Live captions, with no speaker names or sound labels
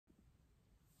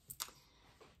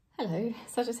Hello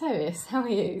Sagittarius, how are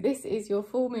you? This is your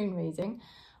full moon reading.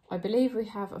 I believe we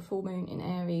have a full moon in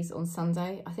Aries on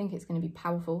Sunday. I think it's going to be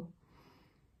powerful.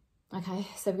 Okay,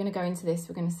 so we're going to go into this.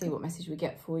 We're going to see what message we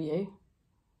get for you.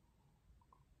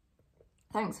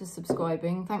 Thanks for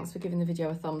subscribing. Thanks for giving the video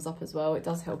a thumbs up as well. It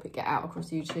does help it get out across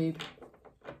YouTube.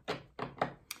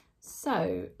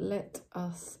 So let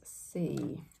us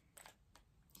see.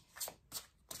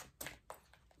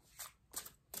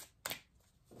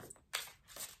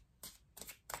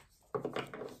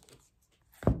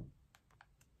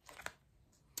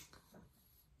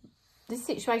 This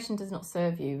situation does not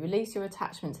serve you. Release your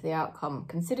attachment to the outcome.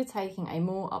 Consider taking a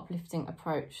more uplifting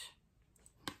approach.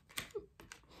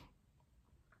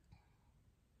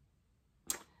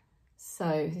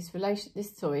 So this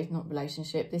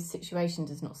situation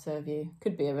does not serve you.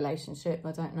 Could be a relationship,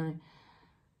 I don't know.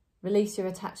 Release your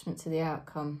attachment to the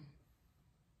outcome.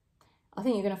 I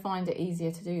think you're going to find it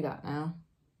easier to do that now.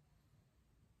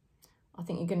 I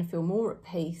think you're going to feel more at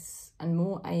peace and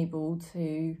more able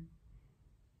to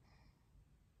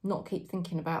not keep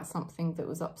thinking about something that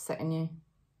was upsetting you.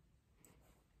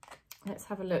 Let's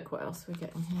have a look what else we're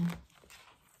getting here.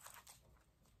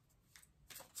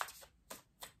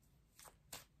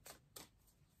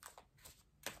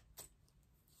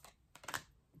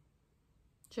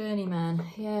 Journeyman,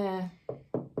 yeah.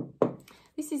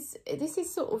 This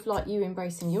is sort of like you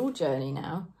embracing your journey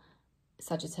now,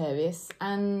 Sagittarius,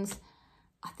 and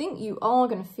I think you are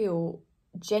going to feel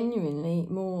genuinely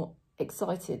more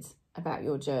excited about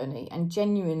your journey and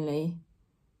genuinely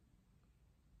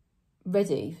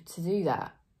ready to do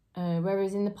that.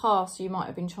 Whereas in the past you might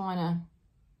have been trying to,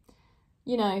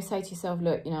 you know, say to yourself,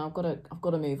 look, you know, I've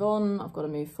got to move on, I've got to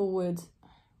move forward.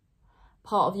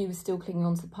 Part of you was still clinging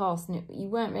on to the past and you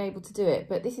weren't able to do it,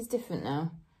 but this is different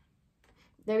now.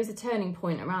 There is a turning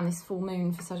point around this full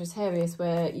moon for Sagittarius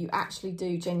where you actually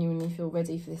do genuinely feel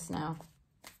ready for this now.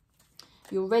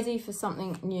 You're ready for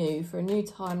something new, for a new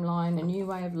timeline, a new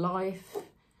way of life,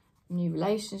 a new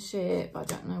relationship. I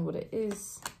don't know what it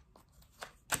is.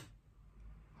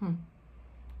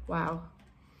 Wow.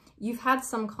 You've had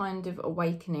some kind of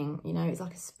awakening, you know, it's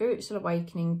like a spiritual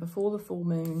awakening before the full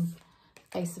moon,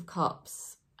 Ace of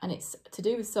Cups. And it's to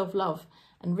do with self-love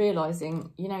and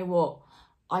realising, you know what,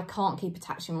 I can't keep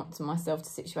attaching to myself to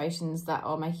situations that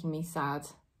are making me sad.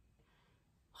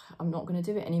 I'm not going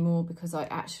to do it anymore because I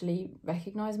actually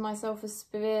recognise myself as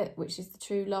spirit, which is the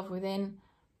true love within.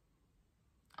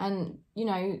 And, you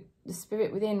know, the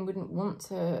spirit within wouldn't want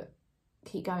to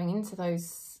keep going into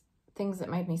those things that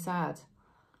made me sad.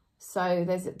 So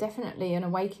there's definitely an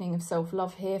awakening of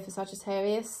self-love here for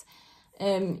Sagittarius.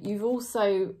 You've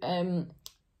also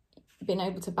been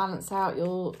able to balance out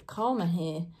your karma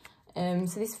here.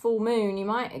 So this full moon, you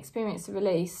might experience a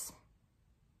release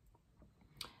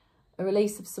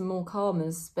of some more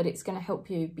karmas, but it's going to help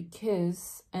you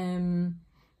because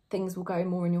things will go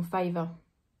more in your favour.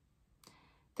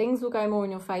 Things will go more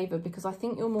in your favour because I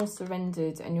think you're more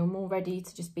surrendered and you're more ready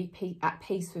to just be at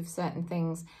peace with certain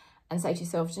things and say to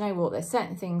yourself, do you know what, there's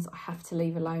certain things I have to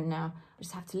leave alone now. I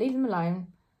just have to leave them alone.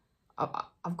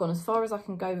 I've gone as far as I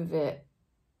can go with it,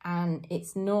 and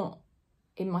it's not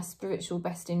in my spiritual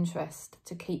best interest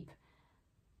to keep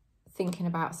thinking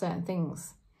about certain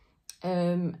things.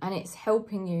 And it's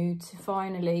helping you to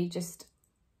finally just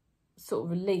sort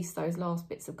of release those last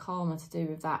bits of karma to do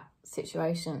with that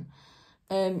situation.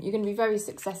 You're going to be very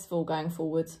successful going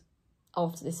forward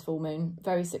after this full moon.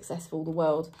 Very successful, the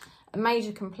world. A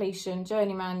major completion,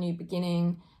 journeyman, new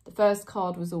beginning. The first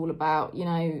card was all about, you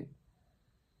know,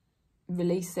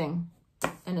 releasing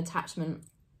an attachment.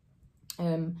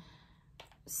 But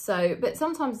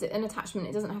sometimes an attachment,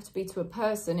 it doesn't have to be to a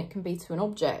person. It can be to an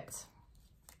object.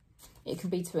 It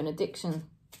can be to an addiction.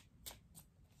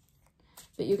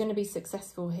 But you're going to be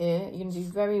successful here. You're going to do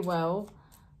very well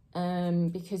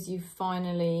because you've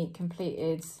finally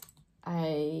completed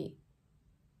a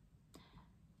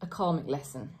karmic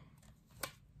lesson.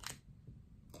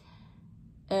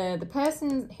 The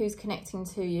person who's connecting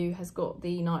to you has got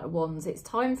the Knight of Wands. It's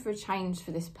time for a change for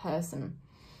this person.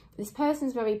 This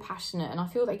person's very passionate and I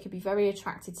feel they could be very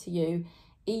attracted to you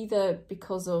either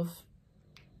because of,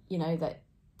 you know, that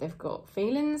they've got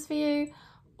feelings for you,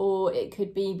 or it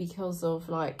could be because of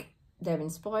like they're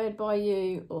inspired by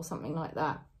you or something like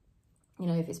that, you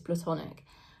know, if it's platonic.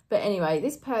 But anyway,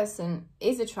 this person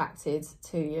is attracted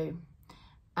to you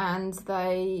and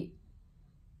they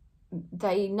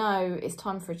know it's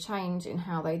time for a change in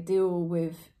how they deal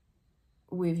with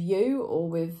you or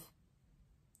with,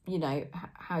 you know,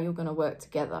 how you're going to work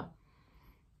together.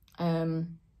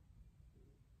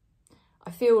 I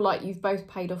feel like you've both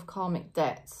paid off karmic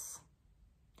debts.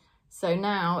 So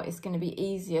now it's going to be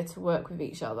easier to work with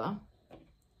each other.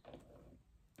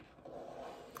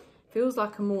 Feels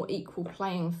like a more equal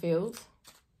playing field.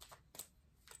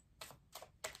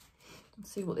 Let's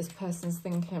see what this person's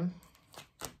thinking.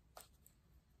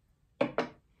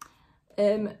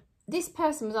 This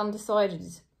person was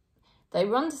undecided. They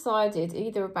were undecided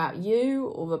either about you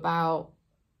or about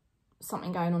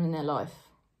something going on in their life.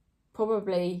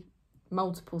 Probably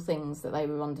multiple things that they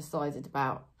were undecided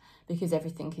about, because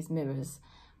everything is mirrors.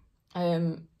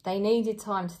 They needed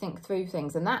time to think through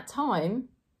things, and that time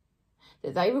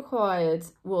that they required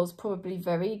was probably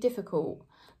very difficult,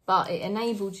 but it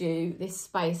enabled you this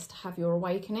space to have your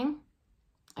awakening,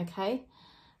 okay?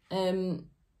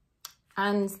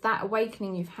 And that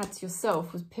awakening you've had to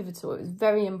yourself was pivotal. It was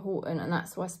very important, and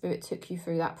that's why Spirit took you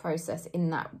through that process in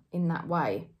that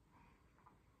way.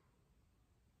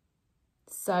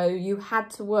 So you had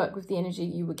to work with the energy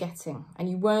you were getting, and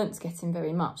you weren't getting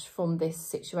very much from this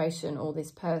situation or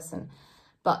this person.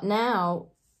 But now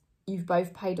you've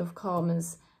both paid off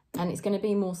karmas, and it's going to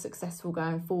be more successful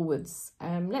going forwards.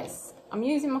 I'm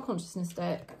using my consciousness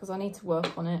deck because I need to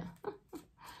work on it.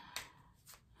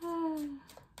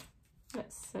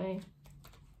 Let's see.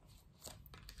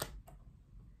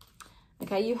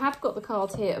 Okay, you have got the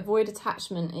card here. Avoid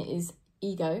attachment. It is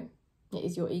ego. It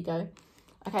is your ego.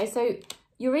 Okay, so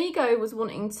your ego was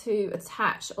wanting to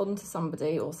attach onto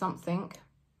somebody or something.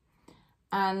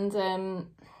 And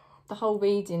the whole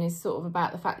reading is sort of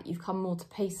about the fact that you've come more to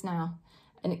peace now,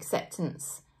 and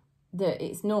acceptance that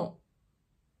it's not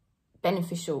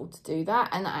beneficial to do that,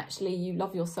 and that actually you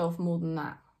love yourself more than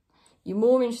that. You're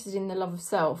more interested in the love of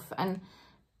self, and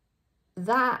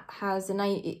that has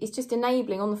it's just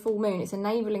enabling on the full moon. It's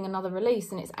enabling another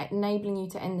release, and it's enabling you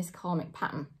to end this karmic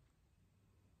pattern.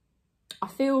 I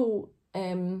feel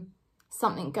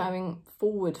something going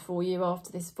forward for you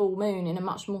after this full moon in a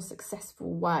much more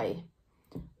successful way,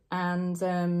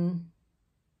 and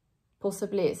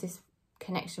possibly it's this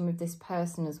connection with this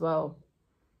person as well.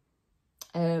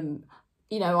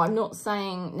 You know, I'm not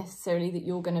saying necessarily that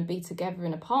you're going to be together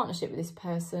in a partnership with this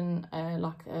person,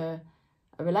 like a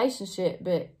relationship,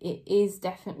 but it is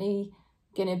definitely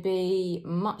going to be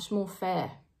much more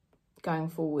fair going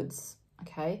forwards,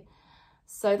 okay?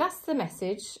 So that's the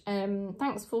message.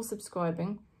 Thanks for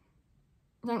subscribing.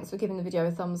 Thanks for giving the video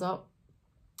a thumbs up.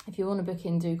 If you want to book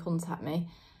in, do contact me.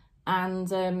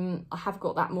 And I have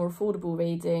got that more affordable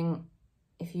reading.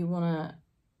 If you want to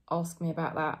ask me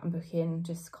about that and book in,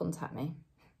 just contact me.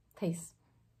 Peace.